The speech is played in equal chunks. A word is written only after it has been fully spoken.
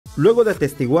Luego de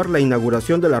atestiguar la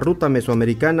inauguración de la Ruta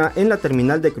Mesoamericana en la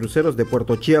terminal de cruceros de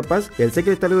Puerto Chiapas, el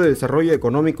secretario de Desarrollo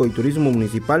Económico y Turismo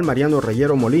Municipal,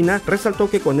 Reyero Molina, resaltó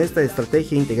que con esta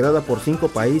estrategia integrada por 5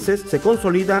 países se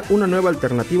consolida una nueva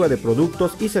alternativa de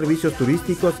productos y servicios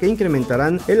turísticos que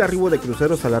incrementarán el arribo de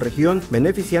cruceros a la región,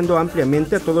 beneficiando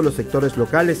ampliamente a todos los sectores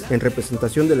locales. En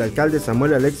representación del alcalde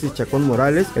Samuel Alexis Chacón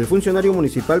Morales, el funcionario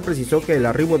municipal precisó que el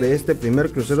arribo de este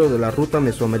primer crucero de la Ruta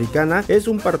Mesoamericana es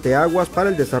un parteaguas para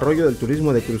el desarrollo del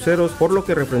turismo de cruceros, por lo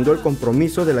que refrendó el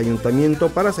compromiso del ayuntamiento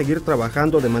para seguir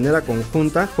trabajando de manera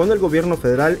conjunta con el gobierno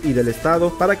federal y del estado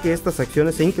para que estas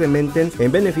acciones se incrementen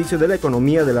en beneficio de la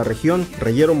economía de la región.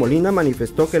 Reyero Molina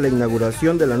manifestó que la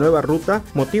inauguración de la nueva ruta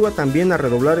motiva también a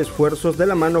redoblar esfuerzos de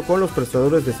la mano con los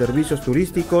prestadores de servicios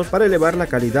turísticos para elevar la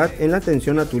calidad en la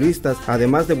atención a turistas,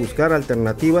 además de buscar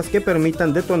alternativas que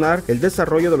permitan detonar el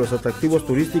desarrollo de los atractivos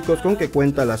turísticos con que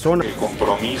cuenta la zona. El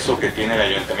compromiso que tiene el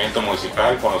ayuntamiento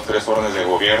municipal con los 3 órdenes de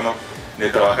gobierno de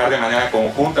trabajar de manera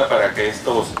conjunta para que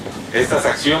estas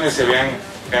acciones se vean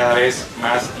cada vez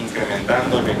más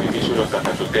incrementando el beneficio de los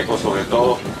tapachultecos, sobre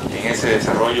todo en ese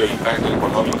desarrollo e impacto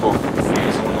económico que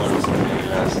es uno de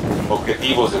los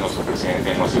objetivos de nuestro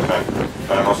presidente municipal.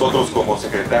 Para nosotros como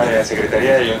Secretaría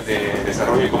de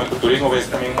Desarrollo Económico y Turismo es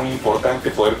también muy importante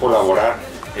poder colaborar,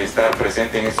 estar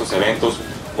presente en estos eventos,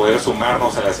 poder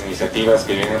sumarnos a las iniciativas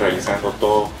que vienen realizando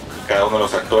cada uno de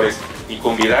los actores y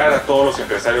convidar a todos los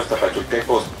empresarios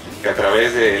tapachultecos que a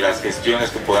través de las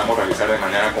gestiones que podamos realizar de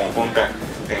manera conjunta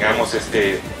tengamos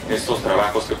estos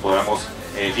trabajos que podamos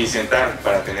eficientar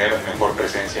para tener mejor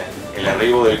presencia. El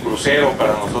arribo del crucero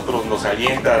para nosotros nos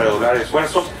alienta a redoblar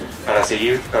esfuerzos para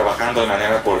seguir trabajando de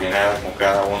manera coordinada con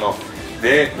cada uno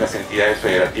de las entidades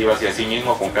federativas y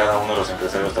asimismo con cada uno de los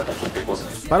empresarios tapachultecos.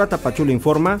 Para Tapachula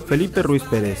Informa, Felipe Ruiz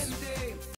Pérez.